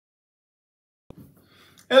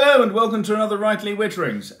Hello and welcome to another Writely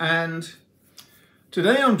Witterings, and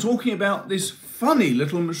today I'm talking about this funny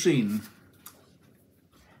little machine,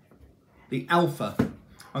 the Alpha.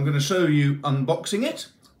 I'm going to show you unboxing it,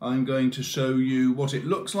 I'm going to show you what it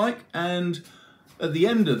looks like, and at the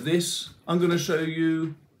end of this I'm going to show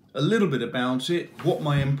you a little bit about it, what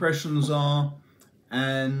my impressions are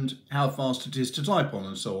and how fast it is to type on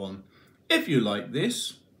and so on. If you like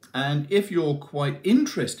this, and if you're quite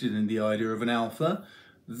interested in the idea of an Alpha,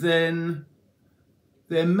 then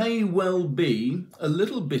there may well be a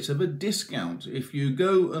little bit of a discount. If you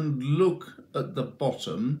go and look at the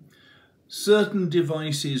bottom, certain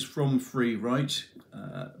devices from Freewrite,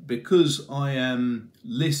 because I am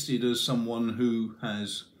listed as someone who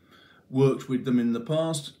has worked with them in the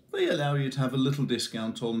past, they allow you to have a little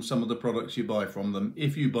discount on some of the products you buy from them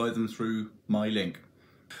if you buy them through my link.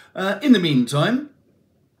 In the meantime,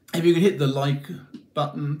 if you can hit the like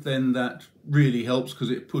button, then that really helps because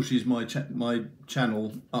it pushes my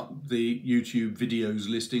channel up the YouTube videos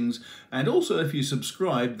listings. And also if you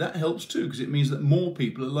subscribe, that helps too, because it means that more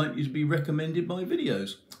people are likely to be recommended my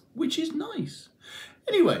videos, which is nice.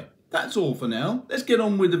 Anyway, that's all for now. Let's get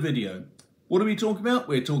on with the video. What are we talking about?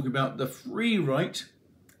 We're talking about the Freewrite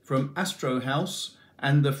from Astrohaus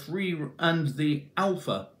and the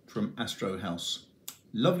Alpha from Astrohaus.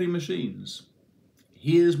 Lovely machines.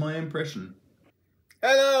 Here's my impression.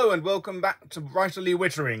 Hello and welcome back to Writely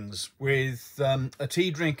Witterings with a tea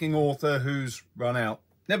drinking author who's run out.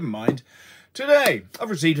 Never mind. Today I've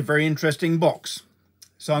received a very interesting box,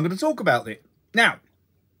 so I'm going to talk about it. Now,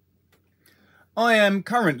 I am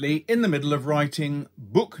currently in the middle of writing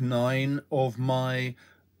book 9 of my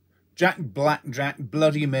Jack Blackjack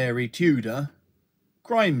Bloody Mary Tudor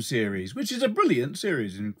crime series, which is a brilliant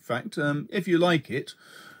series in fact. If you like it,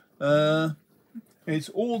 it's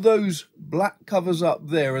all those black covers up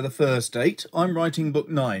there are the first 8. I'm writing book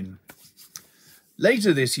 9.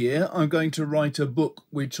 Later this year, I'm going to write a book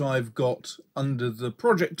which I've got under the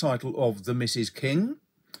project title of The Mrs. King.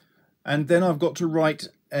 And then I've got to write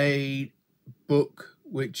a book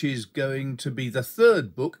which is going to be the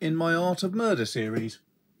 3rd book in my Art of Murder series.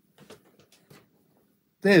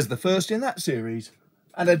 There's the first in that series.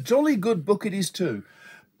 And a jolly good book it is too.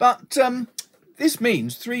 But this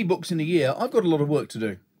means 3 books in a year. I've got a lot of work to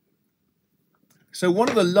do. So one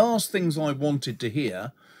of the last things I wanted to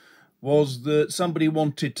hear was that somebody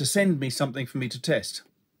wanted to send me something for me to test,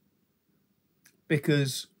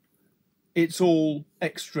 because it's all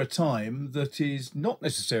extra time that is not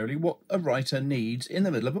necessarily what a writer needs in the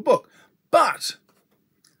middle of a book. But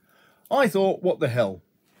I thought, what the hell?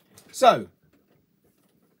 So,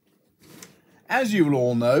 as you will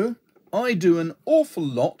all know, I do an awful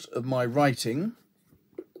lot of my writing,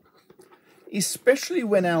 especially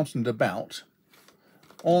when out and about,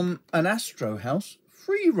 on an Astrohaus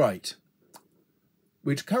Freewrite,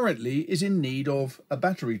 which currently is in need of a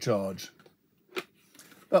battery charge.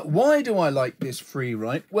 But why do I like this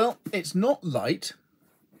Freewrite? Well, it's not light.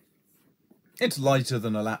 It's lighter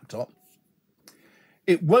than a laptop.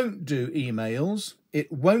 It won't do emails.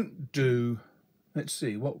 It won't do... Let's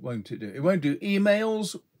see, what won't it do? It won't do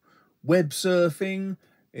emails, web surfing,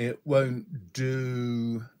 it won't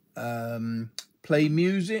do play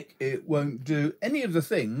music, it won't do any of the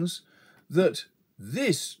things that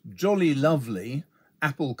this jolly lovely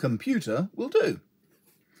Apple computer will do.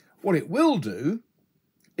 What it will do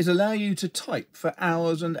is allow you to type for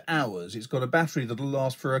hours and hours. It's got a battery that'll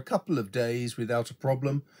last for a couple of days without a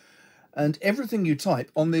problem, and everything you type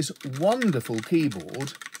on this wonderful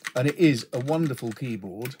keyboard, and it is a wonderful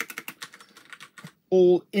keyboard,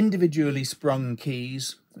 all individually sprung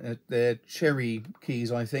keys. They're cherry keys,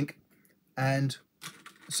 I think. And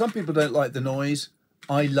some people don't like the noise.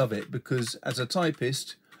 I love it because as a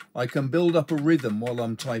typist, I can build up a rhythm while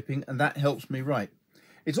I'm typing, and that helps me write.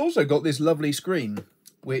 It's also got this lovely screen,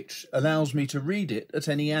 which allows me to read it at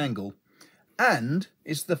any angle. And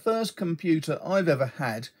it's the first computer I've ever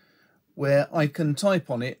had where I can type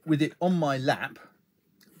on it with it on my lap,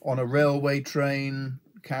 on a railway train,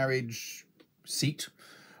 carriage seat,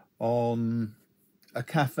 on a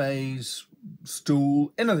cafe's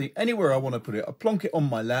stool, anything, anywhere I want to put it. I plonk it on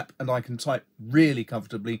my lap and I can type really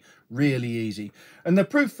comfortably, really easy. And the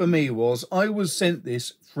proof for me was I was sent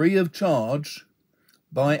this free of charge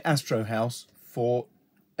by Astrohaus for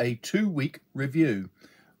a 2-week review.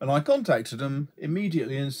 And I contacted them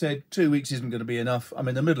immediately and said, 2 weeks isn't going to be enough. I'm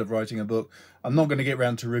in the middle of writing a book. I'm not going to get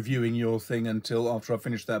round to reviewing your thing until after I've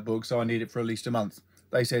finished that book, so I need it for at least a month.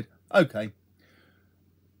 They said, okay.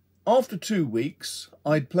 After 2 weeks,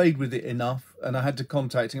 I'd played with it enough and I had to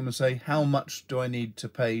contact him and say, how much do I need to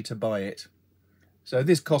pay to buy it? So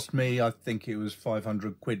this cost me, I think it was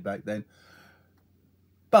 500 quid back then.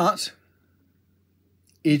 But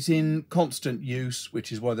it's in constant use,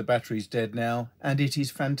 which is why the battery's dead now, and it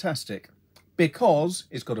is fantastic because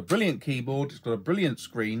it's got a brilliant keyboard, it's got a brilliant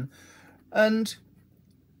screen, and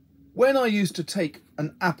when I used to take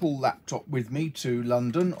an Apple laptop with me to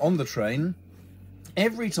London on the train,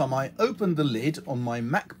 every time I opened the lid on my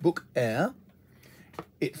MacBook Air,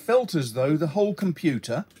 it felt as though the whole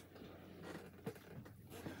computer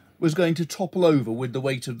was going to topple over with the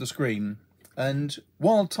weight of the screen. And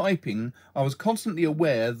while typing, I was constantly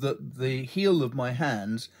aware that the heel of my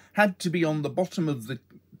hands had to be on the bottom of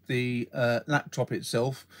the laptop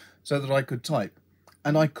itself so that I could type.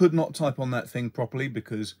 And I could not type on that thing properly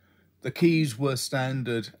because the keys were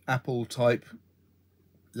standard Apple type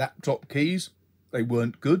laptop keys. They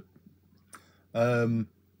weren't good.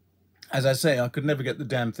 As I say, I could never get the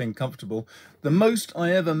damn thing comfortable. The most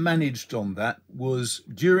I ever managed on that was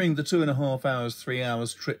during the 2.5 hours, 3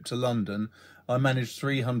 hours trip to London, I managed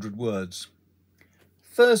 300 words.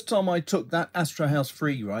 First time I took that Astrohaus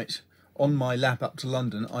Freewrite on my lap up to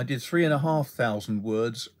London, I did 3,500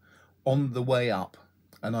 words on the way up,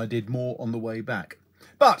 and I did more on the way back.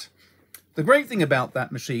 But the great thing about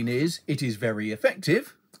that machine is it is very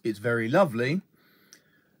effective, it's very lovely.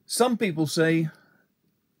 Some people say,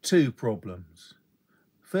 two problems.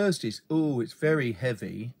 First is, oh, it's very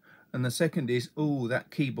heavy. And the second is, oh, that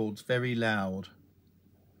keyboard's very loud.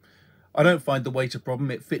 I don't find the weight a problem.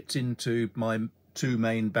 It fits into my 2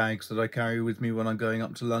 main bags that I carry with me when I'm going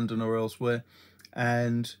up to London or elsewhere.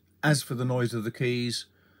 And as for the noise of the keys,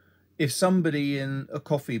 if somebody in a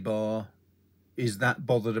coffee bar is that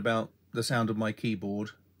bothered about the sound of my keyboard,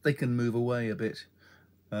 they can move away a bit.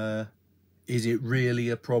 Is it really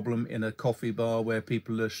a problem in a coffee bar where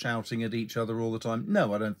people are shouting at each other all the time?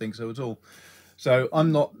 No, I don't think so at all. So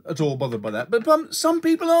I'm not at all bothered by that. But some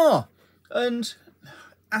people are. And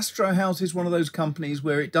Astrohaus is one of those companies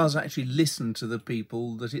where it does actually listen to the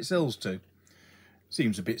people that it sells to.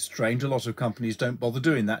 Seems a bit strange. A lot of companies don't bother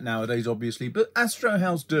doing that nowadays, obviously. But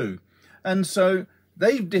Astrohaus do. And so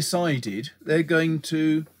they've decided they're going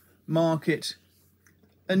to market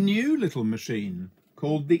a new little machine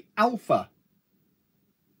called the Alpha.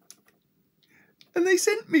 And they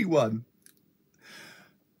sent me one.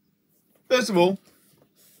 First of all,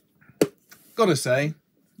 gotta say,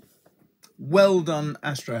 well done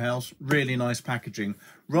Astrohaus, really nice packaging.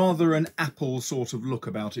 Rather an Apple sort of look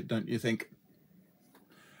about it, don't you think?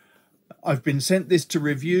 I've been sent this to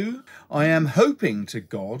review. I am hoping to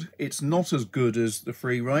God it's not as good as the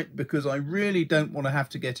Freewrite, because I really don't want to have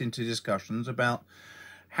to get into discussions about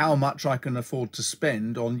how much I can afford to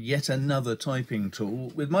spend on yet another typing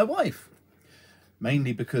tool with my wife.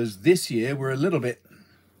 Mainly because this year we're a little bit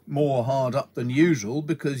more hard up than usual,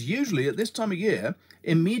 because usually at this time of year,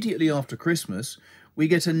 immediately after Christmas, we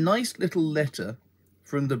get a nice little letter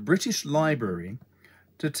from the British Library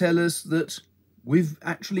to tell us that we've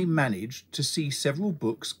actually managed to see several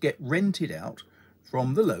books get rented out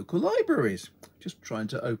from the local libraries. Just trying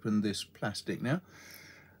to open this plastic now.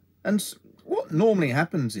 And what normally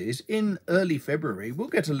happens is, in early February, we'll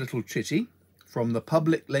get a little chitty from the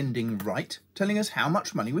Public Lending Right telling us how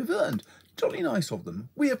much money we've earned. Jolly nice of them.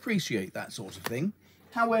 We appreciate that sort of thing.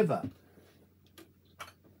 However,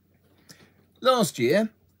 last year,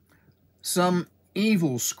 some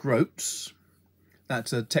evil scroats,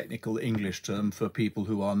 that's a technical English term for people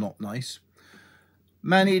who are not nice,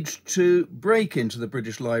 managed to break into the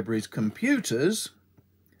British Library's computers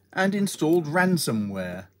and installed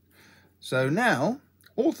ransomware. So now,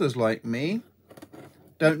 authors like me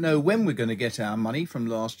don't know when we're going to get our money from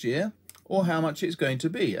last year or how much it's going to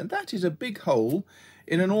be. And that is a big hole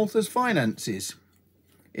in an author's finances.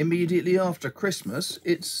 Immediately after Christmas,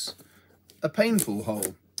 it's a painful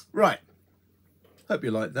hole. Right, hope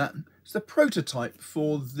you like that. It's the prototype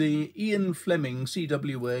for the Ian Fleming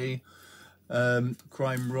CWA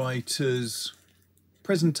Crime Writers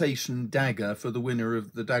presentation dagger for the winner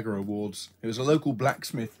of the Dagger Awards. It was a local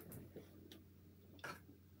blacksmith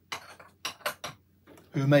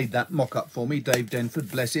who made that mock-up for me, Dave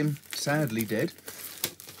Denford, bless him, sadly dead.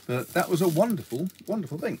 But that was a wonderful,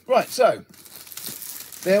 wonderful thing. Right, so,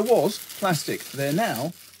 there was plastic. There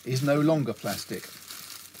now is no longer plastic.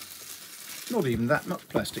 Not even that much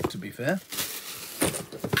plastic, to be fair.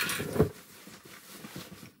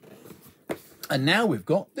 And now we've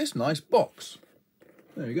got this nice box.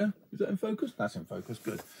 There you go. Is that in focus? That's in focus,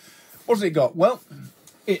 good. What's it got? Well,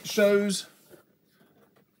 it shows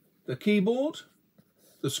the keyboard,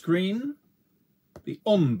 the screen, the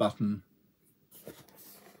on button,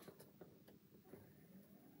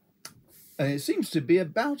 And it seems to be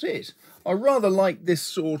about it. I rather like this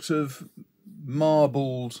sort of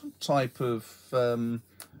marbled type of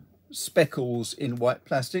speckles in white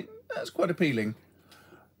plastic. That's quite appealing.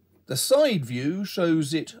 The side view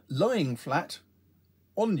shows it lying flat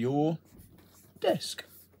on your desk.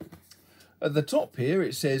 At the top here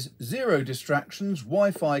it says 0 distractions,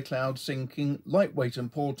 Wi-Fi cloud syncing, lightweight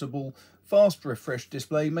and portable, fast refresh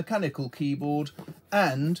display, mechanical keyboard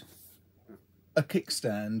and a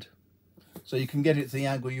kickstand. So you can get it to the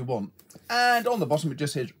angle you want. And on the bottom it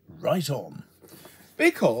just says right on.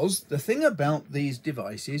 Because the thing about these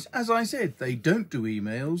devices, as I said, they don't do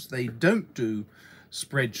emails, they don't do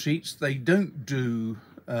spreadsheets, they don't do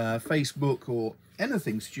Facebook or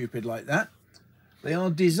anything stupid like that. They are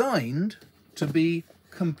designed to be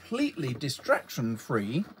completely distraction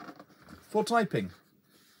free for typing.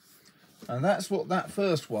 And that's what that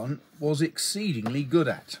first one was exceedingly good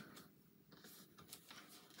at.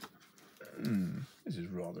 This is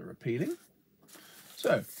rather appealing.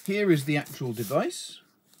 So here is the actual device,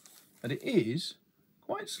 and it is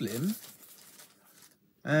quite slim.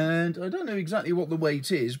 And I don't know exactly what the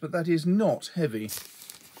weight is, but that is not heavy.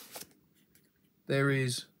 There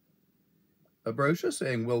is a brochure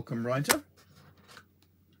saying welcome writer.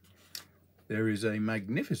 There is a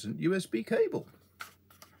magnificent USB cable.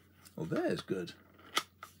 Well, there's good.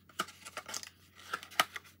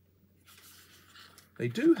 They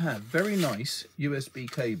do have very nice USB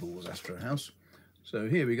cables, Astrohaus. So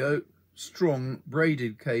here we go, strong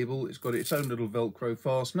braided cable. It's got its own little Velcro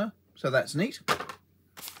fastener, so that's neat.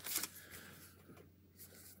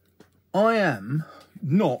 I am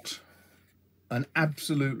not an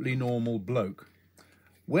absolutely normal bloke.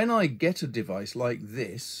 When I get a device like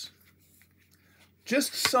this,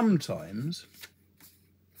 just sometimes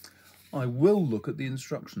I will look at the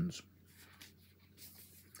instructions.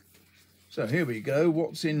 So here we go,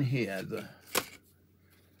 what's in here?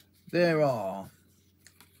 There are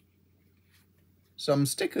some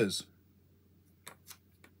stickers.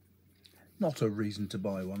 Not a reason to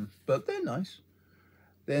buy one, but they're nice.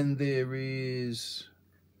 Then there is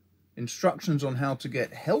instructions on how to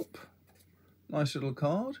get help. Nice little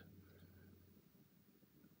card.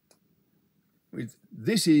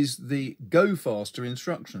 This is the Go Faster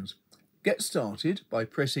instructions. Get started by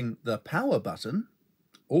pressing the power button.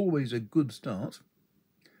 Always a good start.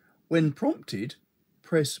 When prompted,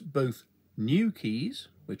 press both new keys,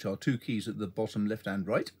 which are 2 keys at the bottom left and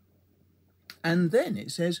right, and then it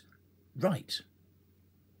says write.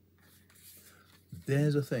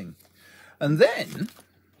 There's a thing. And then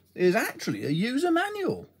there's actually a user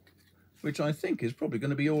manual, which I think is probably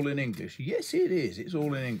going to be all in English. Yes, it is. It's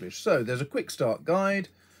all in English. So there's a quick start guide.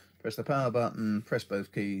 Press the power button, press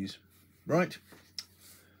both keys. Right.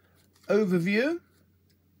 Overview.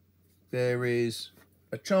 There is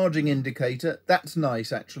a charging indicator. That's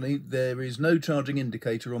nice, actually. There is no charging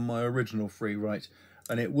indicator on my original Freewrite,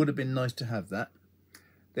 and it would have been nice to have that.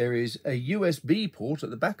 There is a USB port at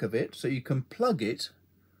the back of it, so you can plug it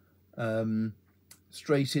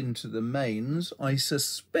straight into the mains. I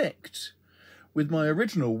suspect with my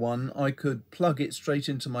original one, I could plug it straight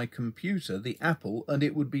into my computer, the Apple, and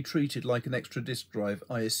it would be treated like an extra disk drive.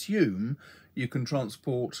 I assume you can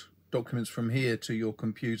transport documents from here to your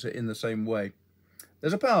computer in the same way.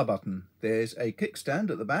 There's a power button. There's a kickstand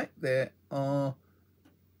at the back. There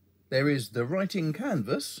is the writing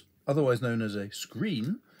canvas, otherwise known as a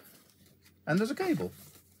screen, and there's a cable.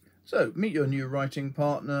 So, meet your new writing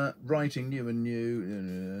partner, writing new and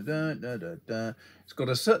new, It's got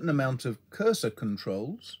a certain amount of cursor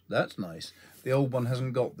controls. That's nice. The old one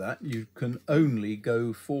hasn't got that. You can only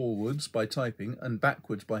go forwards by typing and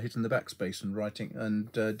backwards by hitting the backspace and writing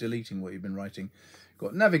and deleting what you've been writing.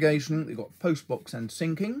 Got navigation, we've got postbox and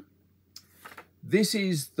syncing. This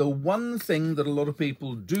is the one thing that a lot of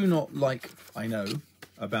people do not like, I know,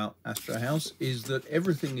 about Astrohaus, is that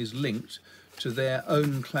everything is linked to their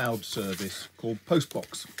own cloud service called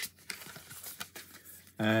Postbox.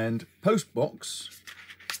 And Postbox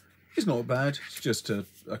is not bad, it's just a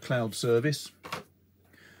cloud service.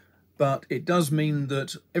 But it does mean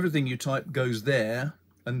that everything you type goes there,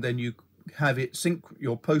 and then you have it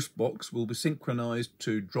your Postbox will be synchronized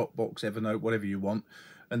to Dropbox, Evernote, whatever you want,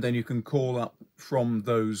 and then you can call up from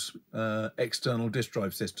those external disk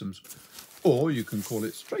drive systems, or you can call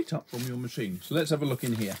it straight up from your machine. So let's have a look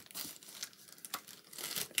in here.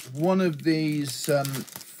 One of these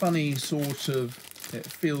funny sort of, it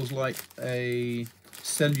feels like a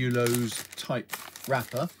cellulose type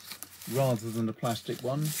wrapper rather than a plastic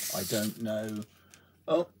one. I don't know.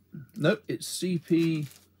 Oh, no, it's CPE.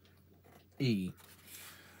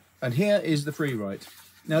 And here is the Freewrite.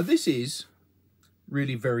 Now this is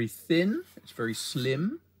really very thin, it's very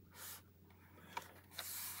slim.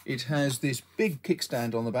 It has this big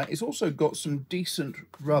kickstand on the back. It's also got some decent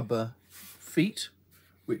rubber feet,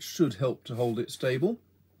 which should help to hold it stable.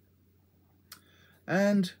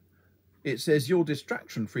 And it says your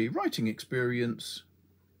distraction-free writing experience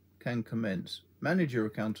can commence. Manage your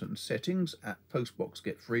account and settings at Postbox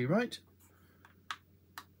Get Freewrite.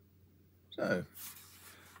 So,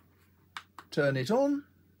 turn it on.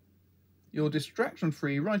 Your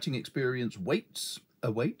distraction-free writing experience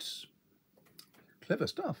awaits. Clever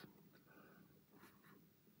stuff.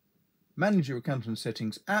 Manage your account and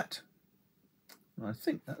settings at. I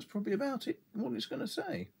think that's probably about it, what it's going to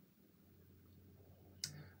say.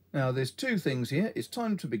 Now, there's two things here. It's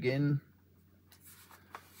time to begin.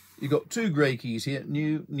 You've got two grey keys here,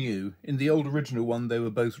 new, new. In the old original one, they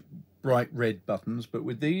were both bright red buttons, but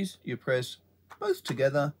with these, you press both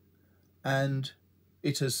together and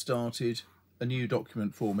it has started a new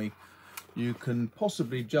document for me. You can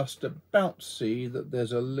possibly just about see that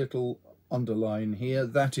there's a little underline here.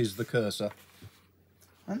 That is the cursor.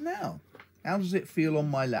 And now, how does it feel on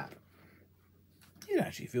my lap? It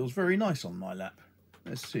actually feels very nice on my lap.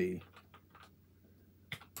 Let's see.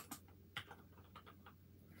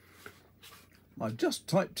 I've just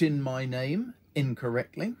typed in my name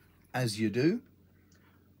incorrectly, as you do.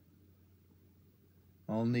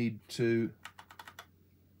 I'll need to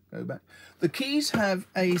go back. The keys have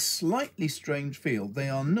a slightly strange feel. They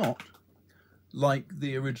are not like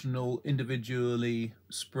the original individually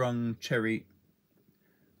sprung cherry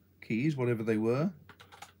keys, whatever they were.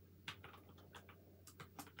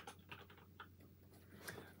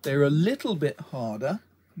 They're a little bit harder.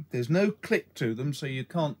 There's no click to them, so you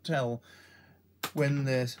can't tell when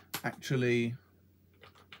they're actually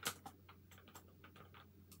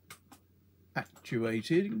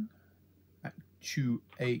actuated.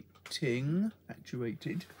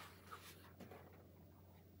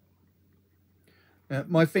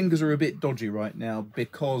 My fingers are a bit dodgy right now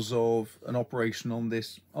because of an operation on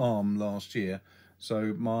this arm last year,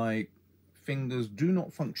 so my fingers do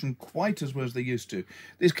not function quite as well as they used to.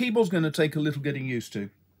 This keyboard's going to take a little getting used to.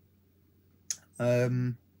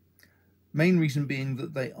 Main reason being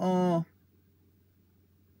that they are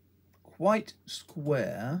quite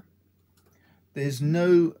square. There's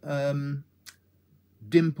no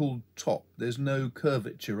dimpled top. There's no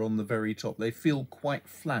curvature on the very top. They feel quite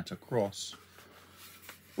flat across,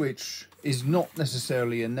 which is not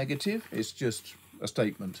necessarily a negative. It's just a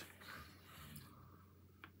statement.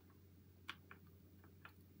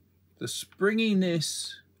 The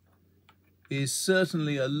springiness is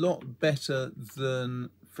certainly a lot better than,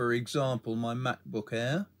 for example, my MacBook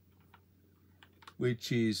Air,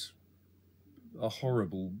 which is a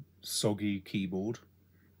horrible, soggy keyboard.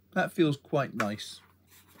 That feels quite nice.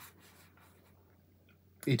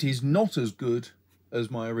 It is not as good as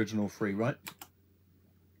my original Freewrite,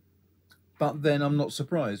 but then I'm not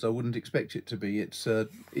surprised. I wouldn't expect it to be.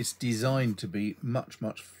 It's designed to be much,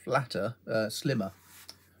 much flatter, slimmer.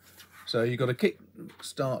 So you've got a kick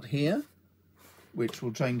start here, which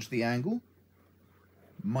will change the angle.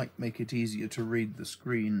 Might make it easier to read the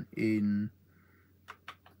screen in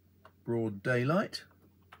broad daylight.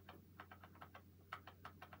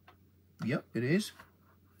 Yep, it is.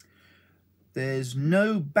 There's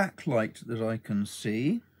no backlight that I can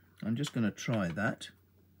see. I'm just going to try that.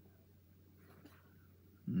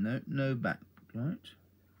 No backlight.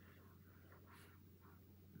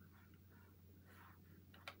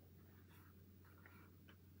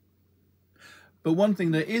 But one thing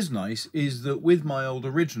that is nice is that with my old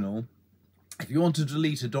original, if you want to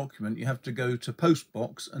delete a document, you have to go to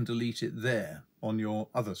Postbox and delete it there on your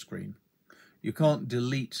other screen. You can't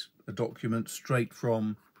delete a document straight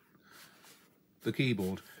from the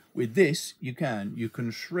keyboard. With this, you can. You can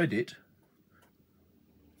shred it.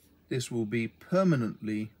 This will be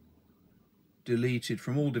permanently deleted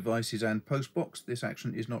from all devices and Postbox. This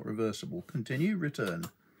action is not reversible. Continue, return.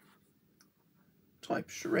 Type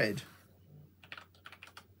shred.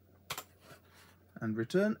 And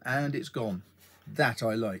return, and it's gone. That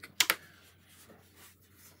I like.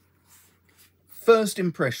 First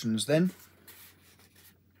impressions then.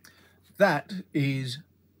 That is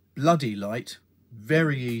bloody light,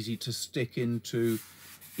 very easy to stick into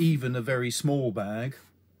even a very small bag.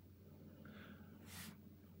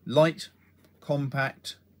 Light,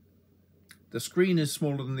 compact. The screen is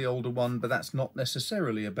smaller than the older one, but that's not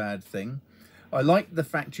necessarily a bad thing. I like the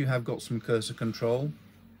fact you have got some cursor control.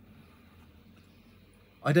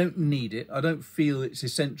 I don't need it. I don't feel it's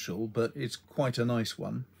essential, but it's quite a nice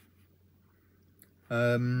one.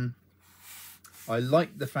 I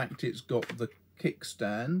like the fact it's got the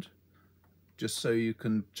kickstand just so you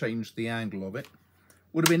can change the angle of it.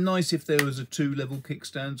 Would have been nice if there was a 2-level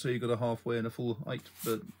kickstand, so you got a halfway and a full height,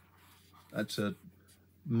 but that's a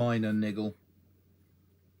minor niggle.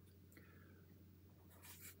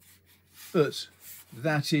 But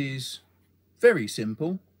that is very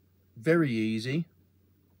simple, very easy.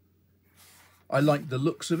 I like the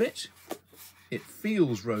looks of it. It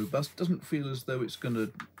feels robust, doesn't feel as though it's going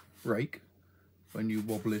to break when you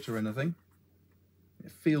wobble it or anything.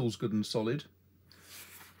 It feels good and solid.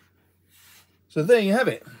 So there you have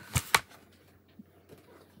it.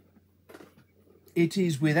 It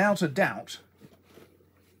is without a doubt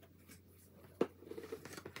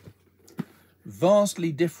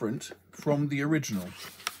vastly different from the original,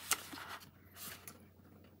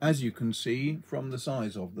 as you can see from the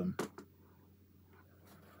size of them.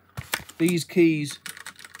 These keys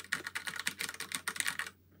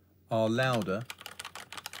are louder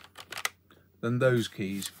than those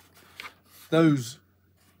keys. Those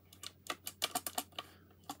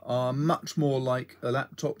are much more like a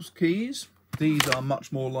laptop's keys. These are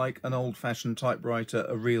much more like an old-fashioned typewriter,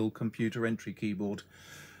 a real computer entry keyboard.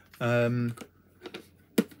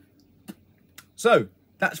 So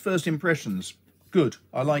that's first impressions. Good,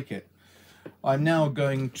 I like it. I'm now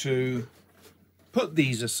going to put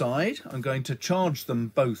these aside. I'm going to charge them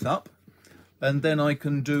both up, and then I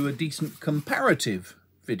can do a decent comparative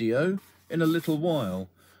video in a little while.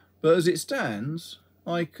 But as it stands,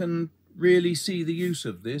 I can really see the use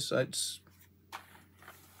of this. It's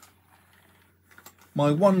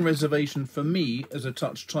my one reservation for me as a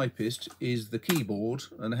touch typist is the keyboard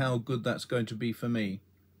and how good that's going to be for me.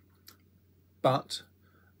 But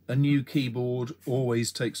a new keyboard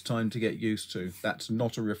always takes time to get used to. That's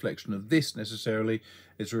not a reflection of this necessarily,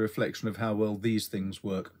 it's a reflection of how well these things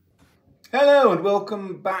work. Hello and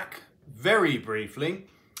welcome back. Very briefly,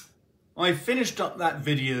 I finished up that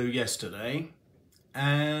video yesterday,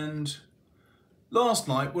 and last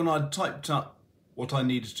night when I'd typed up what I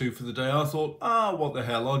needed to do for the day, I thought, what the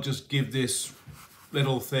hell, I'll just give this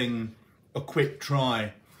little thing a quick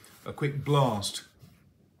try, a quick blast.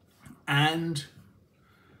 And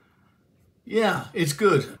yeah, it's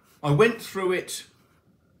good. I went through it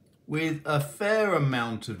with a fair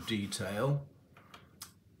amount of detail.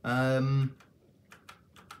 I'm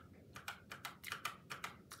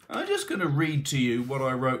just going to read to you what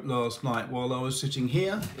I wrote last night while I was sitting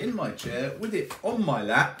here in my chair with it on my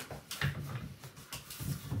lap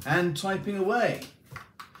and typing away.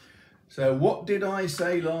 So what did I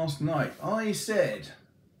say last night? I said,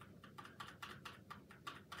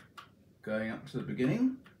 going up to the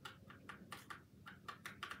beginning,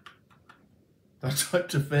 I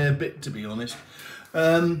typed a fair bit, to be honest.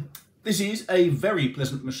 This is a very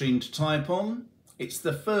pleasant machine to type on. It's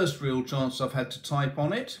the first real chance I've had to type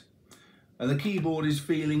on it, and the keyboard is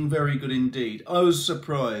feeling very good indeed. I was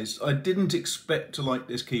surprised. I didn't expect to like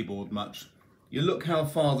this keyboard much. You look how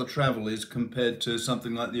far the travel is compared to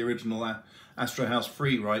something like the original Astrohaus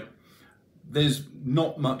Freewrite. There's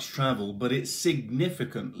not much travel, but it's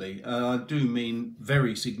significantly, I do mean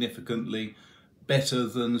very significantly, better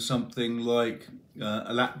than something like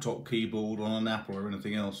a laptop keyboard on an Apple or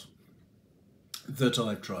anything else that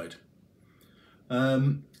I've tried.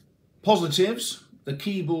 Positives, the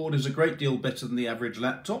keyboard is a great deal better than the average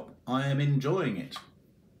laptop. I am enjoying it.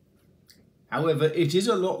 However, it is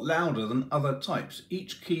a lot louder than other types.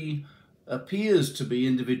 Each key appears to be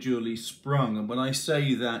individually sprung, and when I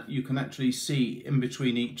say that, you can actually see in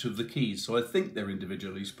between each of the keys, so I think they're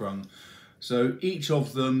individually sprung. So each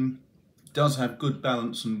of them does have good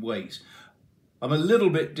balance and weight. I'm a little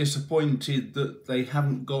bit disappointed that they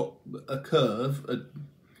haven't got a curve, a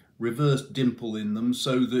reverse dimple in them,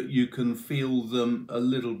 so that you can feel them a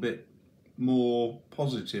little bit more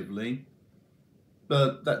positively,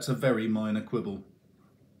 but that's a very minor quibble.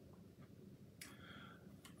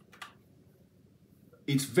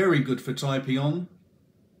 It's very good for typing on.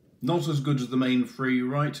 Not as good as the main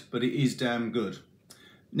Freewrite, but it is damn good.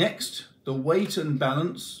 Next, the weight and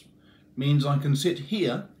balance means I can sit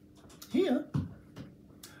here,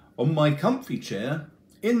 on my comfy chair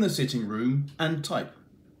in the sitting room and type.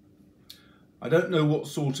 I don't know what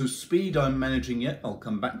sort of speed I'm managing yet, I'll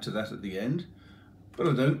come back to that at the end, but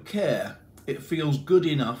I don't care. It feels good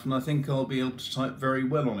enough and I think I'll be able to type very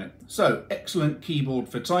well on it. So, excellent keyboard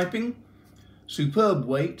for typing, superb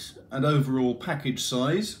weight and overall package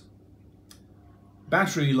size.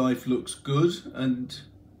 Battery life looks good and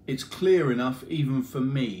it's clear enough even for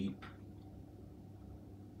me.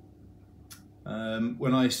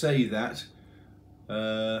 When I say that,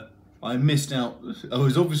 I missed out. I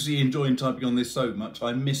was obviously enjoying typing on this so much,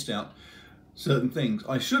 I missed out certain things.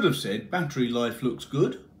 I should have said battery life looks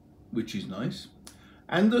good. which is nice.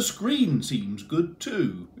 And the screen seems good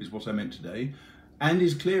too, is what I meant today, and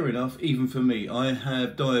is clear enough even for me. I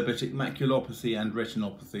have diabetic maculopathy and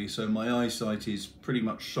retinopathy, so my eyesight is pretty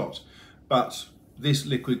much shot. But this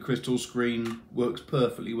liquid crystal screen works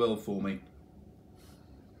perfectly well for me.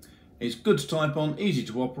 It's good to type on, easy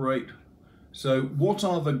to operate. So what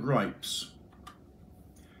are the gripes?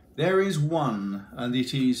 There is one, and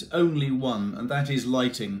it is only one, and that is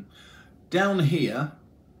lighting. Down here,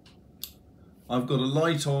 I've got a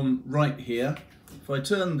light on right here. If I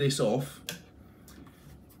turn this off,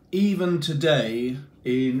 even today,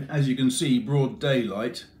 in, as you can see, broad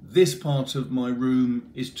daylight, this part of my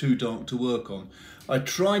room is too dark to work on. I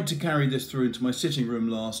tried to carry this through into my sitting room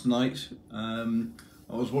last night. I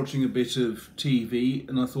was watching a bit of TV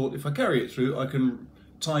and I thought if I carry it through I can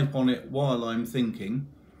type on it while I'm thinking.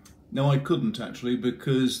 No, I couldn't actually,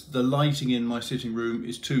 because the lighting in my sitting room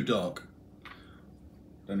is too dark.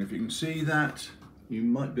 Don't know if you can see that. You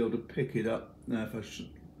might be able to pick it up. Now if I should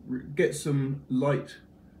get some light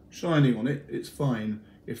shining on it, it's fine.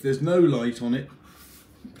 If there's no light on it,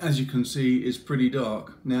 as you can see, it's pretty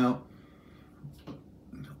dark. Now,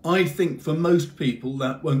 I think for most people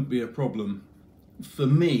that won't be a problem. For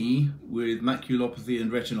me, with maculopathy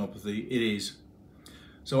and retinopathy, it is.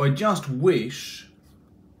 So I just wish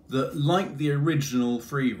that, like the original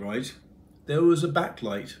Freewrite, there was a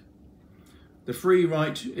backlight. The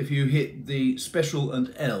Freewrite, if you hit the special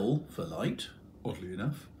and L for light, oddly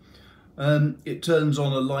enough, it turns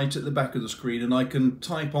on a light at the back of the screen and I can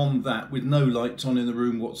type on that with no lights on in the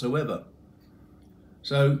room whatsoever.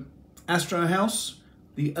 So, Astrohaus,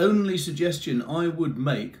 the only suggestion I would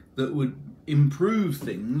make that would improve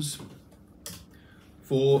things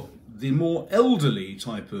for the more elderly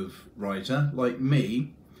type of writer, like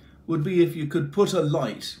me, would be if you could put a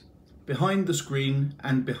light behind the screen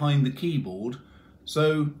and behind the keyboard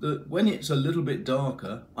so that when it's a little bit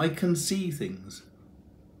darker, I can see things.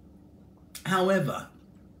 However,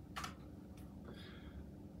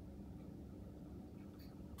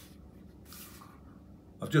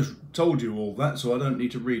 I've just told you all that, so I don't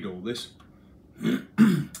need to read all this.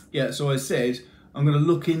 Yeah, so I said I'm going to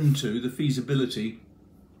look into the feasibility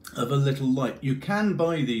of a little light. You can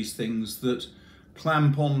buy these things that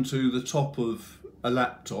clamp onto the top of a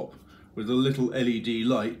laptop with a little LED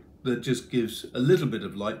light that just gives a little bit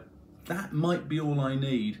of light. That might be all I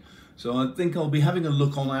need. So I think I'll be having a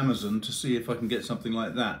look on Amazon to see if I can get something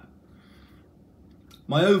like that.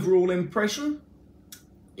 My overall impression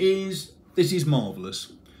is this is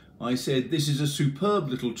marvellous. I said this is a superb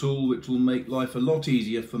little tool which will make life a lot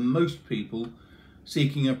easier for most people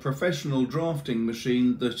seeking a professional drafting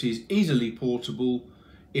machine that is easily portable,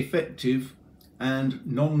 effective and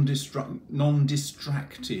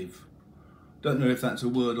non-distractive. Don't know if that's a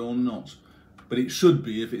word or not, but it should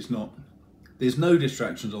be if it's not. There's no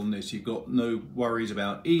distractions on this. You've got no worries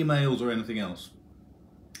about emails or anything else.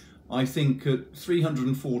 I think at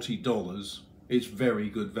 $340, it's very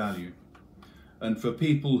good value. And for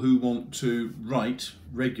people who want to write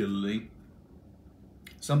regularly,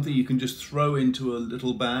 something you can just throw into a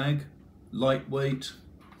little bag, lightweight,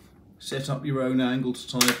 set up your own angle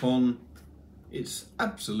to type on. It's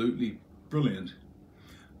absolutely brilliant.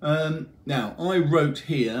 Now, I wrote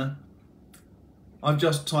here, I've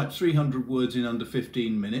just typed 300 words in under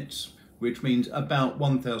 15 minutes, which means about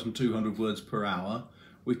 1,200 words per hour,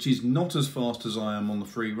 which is not as fast as I am on the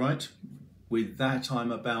Freewrite. With that,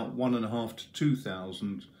 I'm about 1,500 to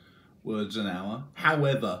 2,000 words an hour.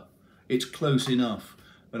 However, it's close enough,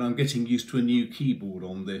 and I'm getting used to a new keyboard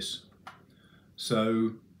on this.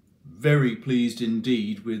 So, very pleased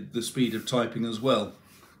indeed with the speed of typing as well.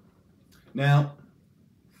 Now,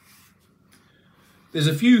 there's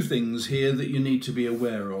a few things here that you need to be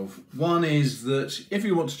aware of. One is that if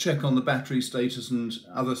you want to check on the battery status and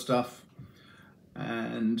other stuff,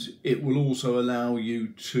 and it will also allow you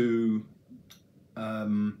to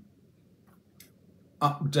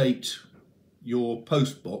update your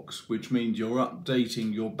post box, which means you're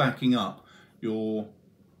updating, you're backing up your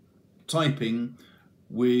typing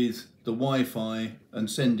with the Wi-Fi and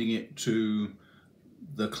sending it to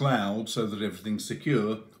the cloud so that everything's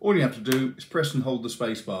secure. All you have to do is press and hold the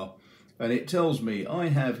space bar and it tells me I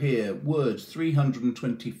have here words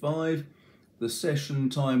 325. The session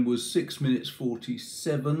time was 6 minutes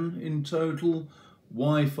 47 in total.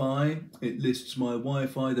 Wi-Fi, it lists my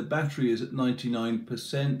Wi-Fi. The battery is at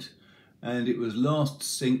 99% and it was last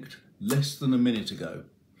synced less than a minute ago.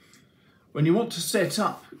 When you want to set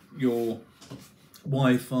up your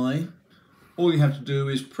Wi-Fi, all you have to do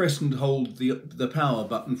is press and hold the power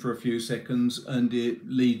button for a few seconds and it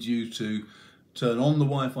leads you to turn on the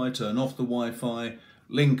Wi-Fi, turn off the Wi-Fi,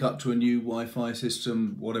 link up to a new Wi-Fi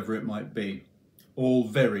system, whatever it might be. All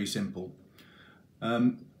very simple.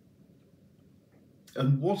 And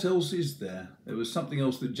what else is there? There was something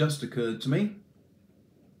else that just occurred to me.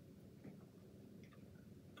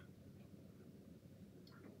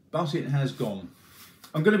 But it has gone.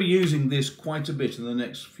 I'm going to be using this quite a bit in the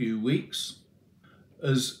next few weeks.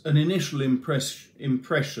 As an initial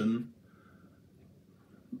impression,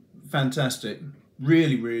 fantastic.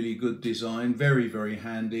 Really, really good design. Very, very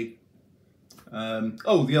handy.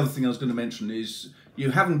 Oh, the other thing I was going to mention is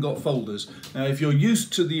you haven't got folders. Now, if you're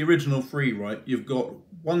used to the original Freewrite, you've got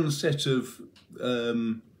one set of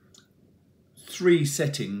 3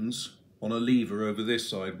 settings on a lever over this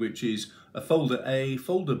side, which is a folder A,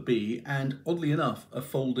 folder B, and oddly enough, a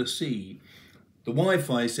folder C. The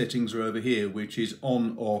Wi-Fi settings are over here, which is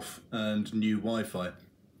on, off, and new Wi-Fi.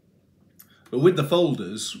 But with the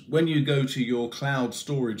folders, when you go to your cloud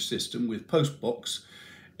storage system with Postbox,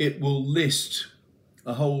 it will list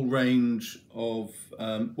a whole range of,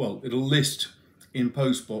 well, it'll list in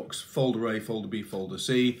Postbox folder A, folder B, folder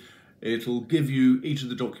C. It'll give you each of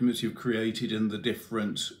the documents you've created in the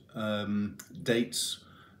different dates.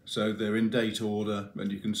 So they're in date order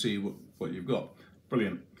and you can see what you've got.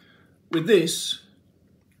 Brilliant. With this,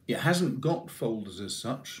 it hasn't got folders as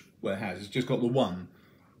such. Well, it has, it's just got the one.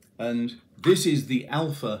 And this is the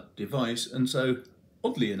Alpha device. And so,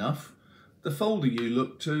 oddly enough, the folder you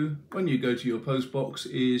look to when you go to your Postbox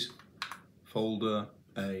is folder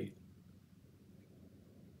A.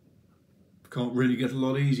 Can't really get a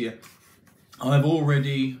lot easier. I've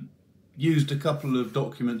already used a couple of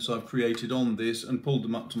documents I've created on this and pulled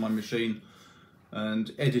them up to my machine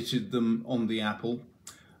and edited them on the Apple.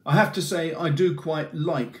 I have to say I do quite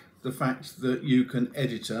like the fact that you can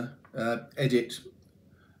edit.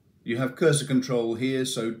 You have cursor control here,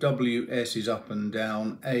 so WS is up and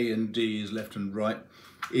down, A and D is left and right.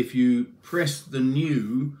 If you press the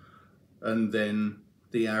new and then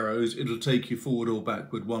the arrows, it'll take you forward or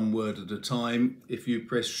backward one word at a time. If you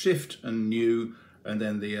press Shift and new and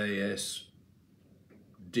then the AS,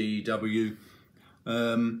 D, W,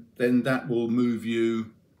 then that will move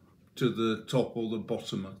you to the top or the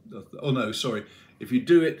bottom. Oh no, sorry. If you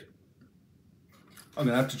do it, I'm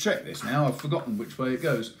going to have to check this now. I've forgotten which way it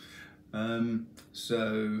goes. Oh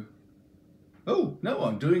no,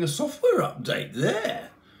 I'm doing a software update there.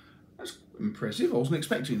 That's impressive. I wasn't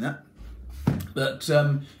expecting that. But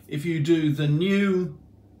if you do the new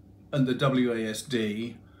and the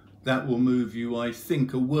WASD, that will move you, I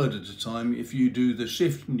think, a word at a time. If you do the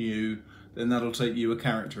Shift new, then that'll take you a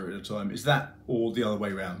character at a time. Is that or the other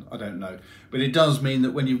way around? I don't know. But it does mean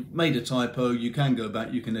that when you've made a typo, you can go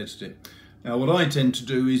back, you can edit it. Now, what I tend to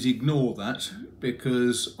do is ignore that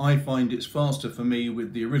because I find it's faster for me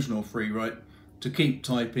with the original Freewrite to keep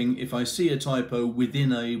typing. If I see a typo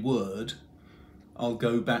within a word, I'll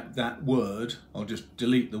go back that word, I'll just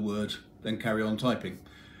delete the word, then carry on typing.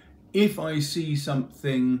 If I see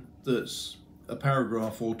something that's a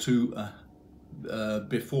paragraph or two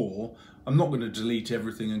before, I'm not going to delete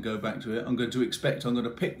everything and go back to it. I'm going to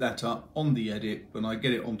pick that up on the edit when I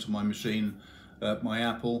get it onto my machine, my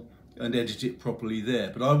Apple, and edit it properly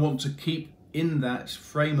there. But I want to keep in that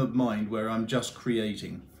frame of mind where I'm just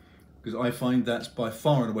creating, because I find that's by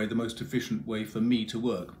far and away the most efficient way for me to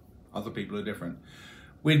work. Other people are different.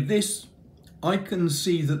 With this, I can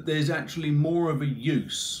see that there's actually more of a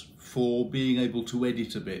use for being able to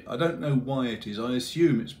edit a bit. I don't know why it is. I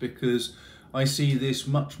assume it's because I see this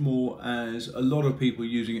much more as a lot of people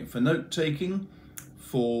using it for note-taking,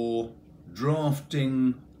 for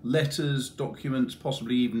drafting letters, documents,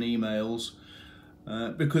 possibly even emails,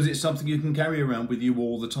 because it's something you can carry around with you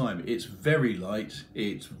all the time. It's very light,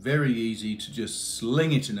 it's very easy to just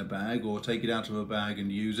sling it in a bag or take it out of a bag and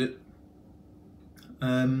use it.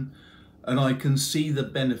 And I can see the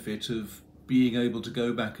benefit of being able to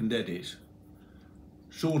go back and edit.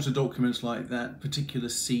 Shorter documents like that, particular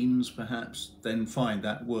scenes perhaps, then fine,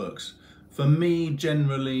 that works. For me,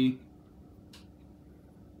 generally,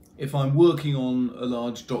 if I'm working on a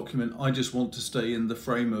large document, I just want to stay in the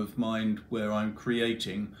frame of mind where I'm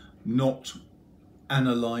creating, not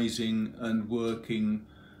analysing and working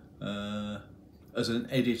as an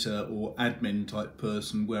editor or admin type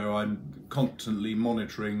person where I'm constantly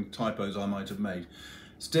monitoring typos I might have made.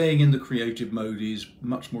 Staying in the creative mode is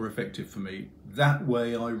much more effective for me. That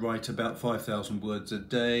way I write about 5,000 words a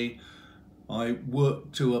day. I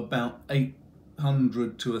work to about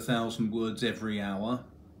 800 to 1,000 words every hour.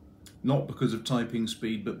 Not because of typing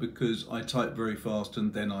speed, but because I type very fast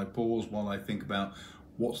and then I pause while I think about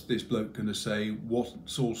what's this bloke going to say, what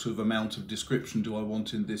sort of amount of description do I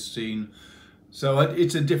want in this scene, So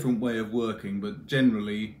it's a different way of working, but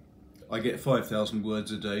generally I get 5,000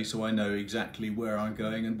 words a day, so I know exactly where I'm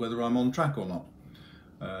going and whether I'm on track or not.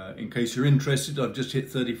 In case you're interested, I've just hit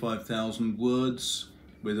 35,000 words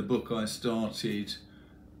with a book I started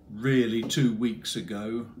really 2 weeks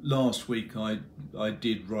ago. Last week I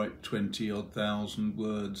did write 20-odd thousand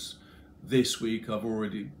words. This week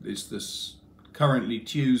it's this currently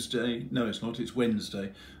Tuesday, no it's not, it's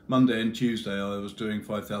Wednesday. Monday and Tuesday I was doing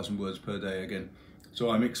 5,000 words per day again. So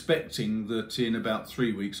I'm expecting that in about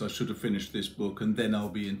 3 weeks I should have finished this book, and then I'll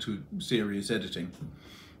be into serious editing.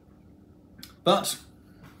 But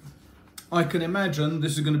I can imagine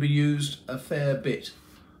this is going to be used a fair bit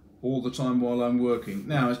all the time while I'm working.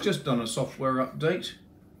 Now, it's just done a software update,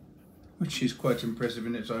 which is quite impressive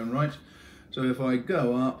in its own right. So if I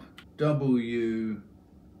go up, W,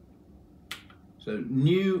 so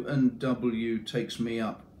new and W takes me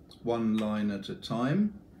up one line at a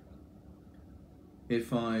time.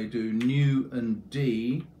 If I do new and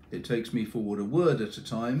D, it takes me forward a word at a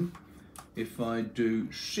time. If I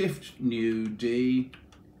do shift new D,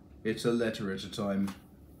 it's a letter at a time.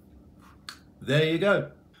 There you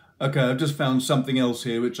go. Okay, I've just found something else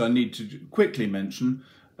here which I need to quickly mention,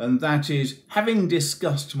 and that is, having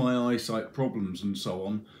discussed my eyesight problems and so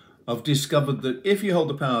on, I've discovered that if you hold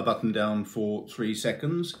the power button down for 3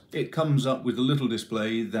 seconds, it comes up with a little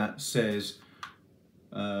display that says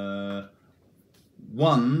 1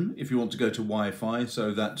 if you want to go to Wi-Fi,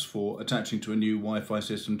 so that's for attaching to a new Wi-Fi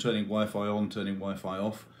system, turning Wi-Fi on, turning Wi-Fi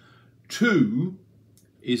off. 2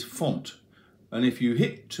 is font, and if you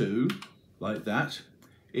hit 2 like that,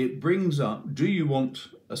 it brings up, do you want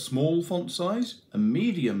a small font size, a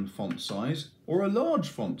medium font size, or a large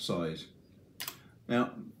font size?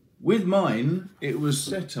 Now with mine it was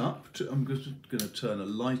set up to, I'm just going to turn a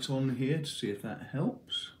light on here to see if that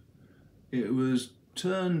helps. It was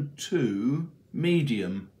turned to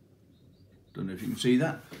medium. Don't know if you can see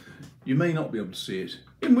that. You may not be able to see it,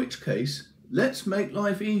 in which case let's make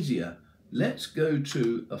life easier. Let's go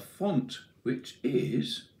to a font which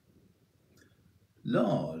is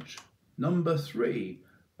large, number 3,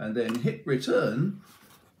 and then hit return,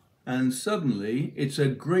 and suddenly it's a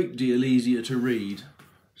great deal easier to read.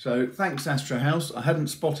 So thanks Astrohaus. I hadn't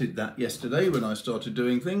spotted that yesterday when I started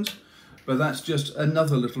doing things, but that's just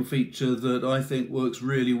another little feature that I think works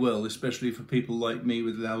really well, especially for people like me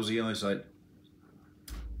with lousy eyesight.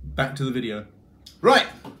 Back to the video. Right,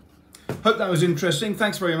 hope that was interesting.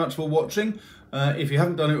 Thanks very much for watching. If you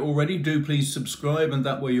haven't done it already, do please subscribe, and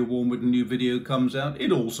that way you're warned when a new video comes out. It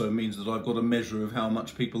also means that I've got a measure of how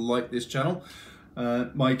much people like this channel.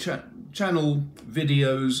 My channel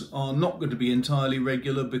videos are not going to be entirely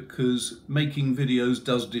regular because making videos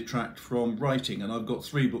does detract from writing, and I've got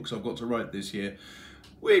 3 books I've got to write this year,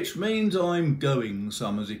 which means I'm going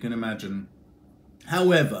some, as you can imagine.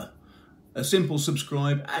 However, a simple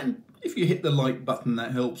subscribe, and if you hit the like button,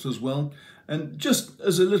 that helps as well. And just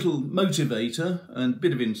as a little motivator and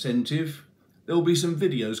bit of incentive, there'll be some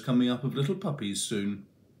videos coming up of little puppies soon.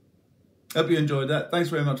 Hope you enjoyed that. Thanks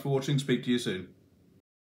very much for watching. Speak to you soon.